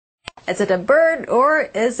Is it a bird or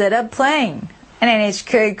is it a plane? An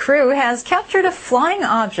NHK crew has captured a flying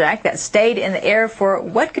object that stayed in the air for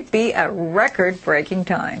what could be a record-breaking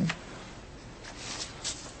time.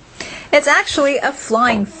 It's actually a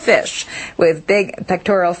flying fish. With big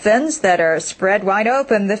pectoral fins that are spread wide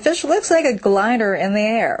open, the fish looks like a glider in the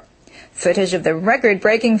air. Footage of the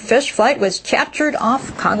record-breaking fish flight was captured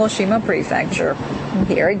off Kagoshima Prefecture.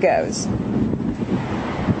 Here it goes.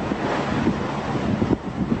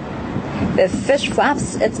 The fish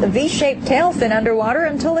flaps its V-shaped tail fin underwater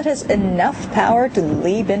until it has enough power to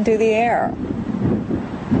leap into the air.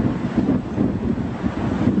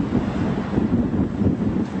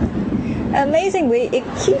 Amazingly, it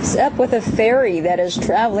keeps up with a ferry that is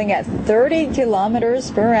traveling at 30 kilometers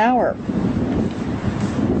per hour.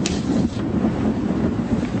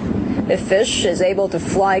 The fish is able to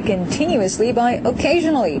fly continuously by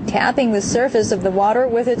occasionally tapping the surface of the water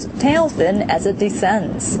with its tail fin as it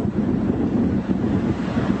descends.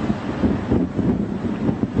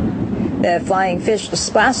 The flying fish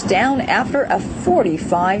splashed down after a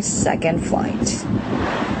 45-second flight.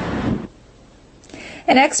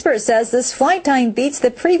 An expert says this flight time beats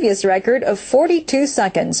the previous record of 42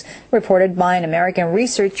 seconds, reported by an American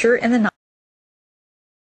researcher in the